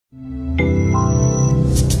The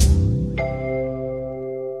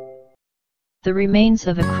remains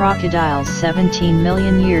of a crocodile 17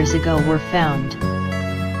 million years ago were found.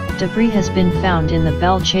 Debris has been found in the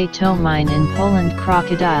Belchato mine in Poland.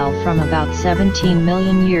 Crocodile from about 17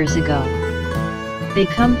 million years ago. They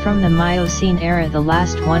come from the Miocene era, the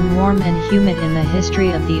last one warm and humid in the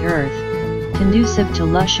history of the Earth, conducive to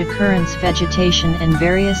lush occurrence vegetation and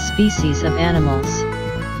various species of animals.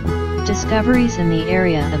 Discoveries in the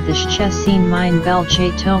area of the Szczecin mine,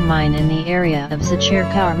 Belchato mine in the area of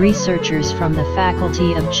Zacherka. Researchers from the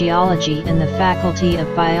Faculty of Geology and the Faculty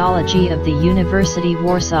of Biology of the University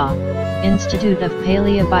Warsaw, Institute of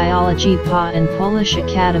Paleobiology PA and Polish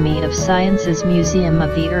Academy of Sciences, Museum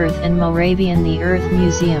of the Earth and Moravian the Earth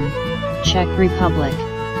Museum, Czech Republic.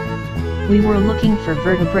 We were looking for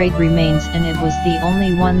vertebrate remains and it was the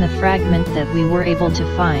only one, the fragment that we were able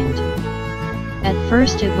to find. At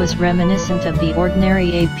first it was reminiscent of the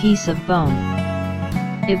ordinary a piece of bone.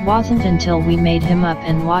 It wasn't until we made him up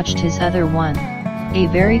and watched his other one, a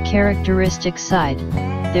very characteristic side,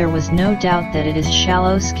 there was no doubt that it is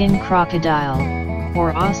shallow skin crocodile,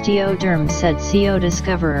 or osteoderm, said CO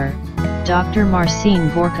discoverer, Dr. Marcin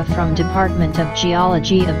Gorka from Department of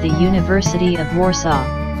Geology of the University of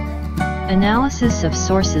Warsaw. Analysis of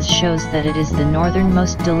sources shows that it is the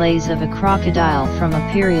northernmost delays of a crocodile from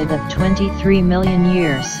a period of 23 million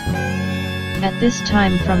years. At this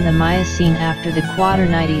time, from the Miocene after the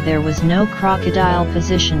Quaternity, there was no crocodile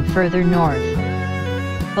position further north.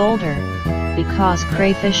 Older, because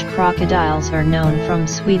crayfish crocodiles are known from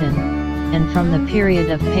Sweden, and from the period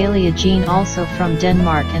of Paleogene, also from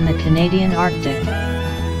Denmark and the Canadian Arctic.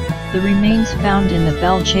 The remains found in the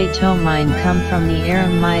Belchato mine come from the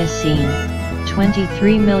Aram Miocene,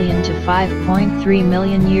 23 million to 5.3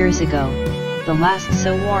 million years ago, the last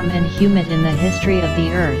so warm and humid in the history of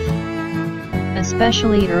the Earth.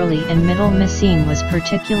 Especially early and middle Miocene was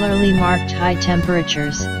particularly marked high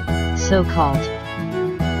temperatures, so-called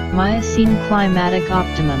Miocene climatic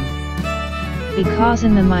optimum. Because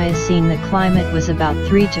in the Miocene the climate was about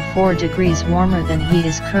 3 to 4 degrees warmer than he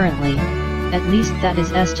is currently, at least that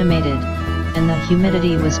is estimated, and the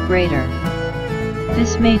humidity was greater.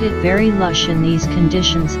 This made it very lush in these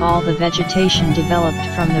conditions. All the vegetation developed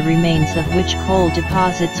from the remains of which coal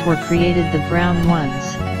deposits were created, the brown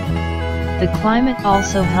ones. The climate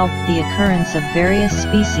also helped the occurrence of various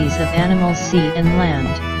species of animals, sea and land.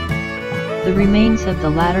 The remains of the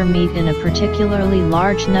latter meet in a particularly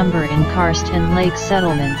large number in karst and lake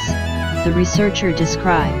settlements, the researcher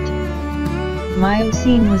described.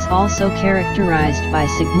 Miocene was also characterized by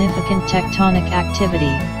significant tectonic activity.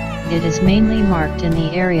 It is mainly marked in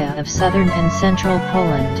the area of southern and central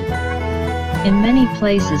Poland. In many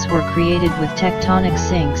places were created with tectonic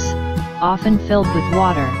sinks, often filled with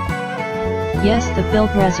water. Yes, the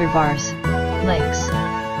built reservoirs, lakes,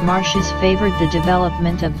 marshes favored the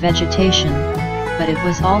development of vegetation, but it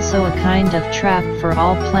was also a kind of trap for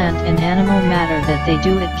all plant and animal matter that they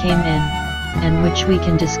do it came in, and which we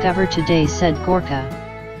can discover today, said Gorka.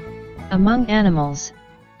 Among animals,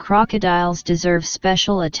 crocodiles deserve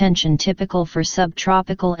special attention, typical for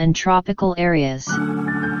subtropical and tropical areas.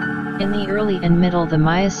 In the early and middle the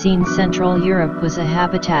Miocene, Central Europe was a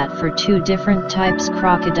habitat for two different types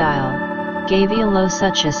crocodile,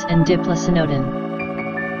 Gavialosuchus and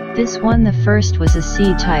Diplocynodon. This one, the first, was a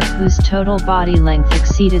C type whose total body length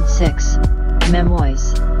exceeded 6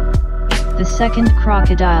 memoirs. The second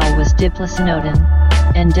crocodile was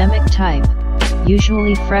Diplocynodon, endemic type,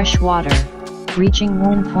 usually freshwater, reaching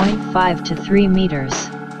 1.5 to 3 meters.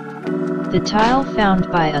 The tile found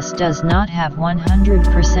by us does not have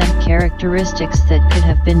 100% characteristics that could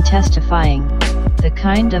have been testifying the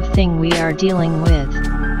kind of thing we are dealing with.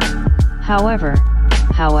 However,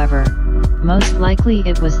 most likely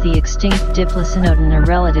it was the extinct Diplocynodon, a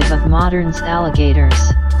relative of modern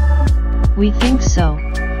alligators. We think so,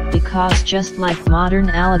 because just like modern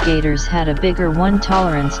alligators had a bigger one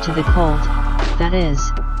tolerance to the cold, that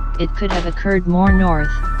is, it could have occurred more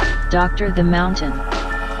north, Dr. the mountain.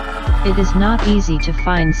 It is not easy to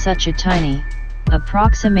find such a tiny,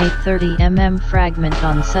 approximate 30 mm fragment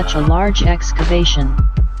on such a large excavation.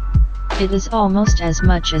 It is almost as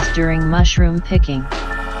much as during mushroom picking.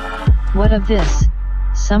 What of this?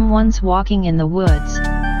 Someone's walking in the woods,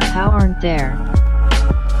 how aren't there?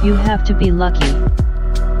 You have to be lucky.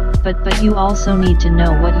 But you also need to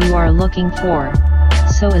know what you are looking for,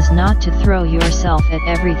 so as not to throw yourself at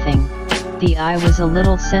everything. The eye was a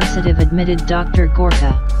little sensitive, admitted Dr.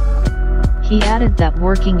 Gorka. He added that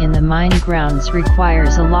working in the mine grounds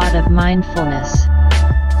requires a lot of mindfulness.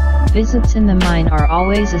 Visits in the mine are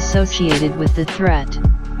always associated with the threat.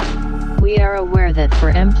 We are aware that for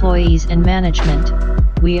employees and management,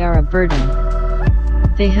 we are a burden.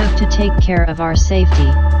 They have to take care of our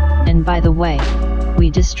safety, and by the way, we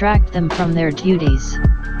distract them from their duties.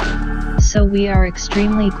 So we are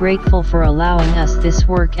extremely grateful for allowing us this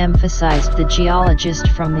work, emphasized the geologist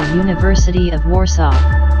from the University of Warsaw.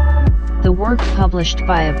 The work, published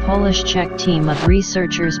by a Polish-Czech team of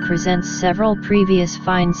researchers, presents several previous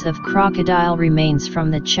finds of crocodile remains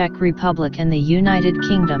from the Czech Republic and the United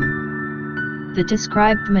Kingdom. The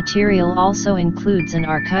described material also includes an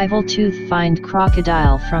archival tooth find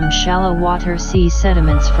crocodile from shallow water sea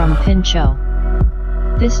sediments from Pincho.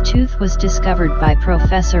 This tooth was discovered by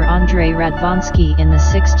Professor Andrzej Radwański in the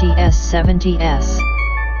 60s-70s.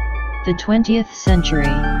 The 20th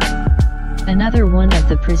century. Another one of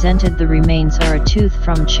the presented the remains are a tooth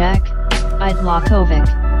from Czech, Idlakovic,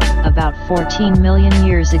 about 14 million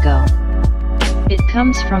years ago. It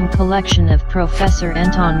comes from collection of Professor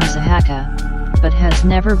Anton Zahaka, but has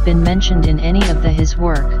never been mentioned in any of his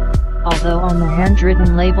work, although on the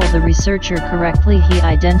handwritten label the researcher correctly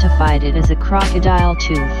identified it as a crocodile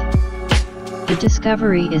tooth. The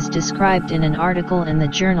discovery is described in an article in the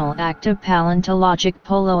journal Acta Paleontologic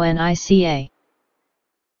Polo Nica.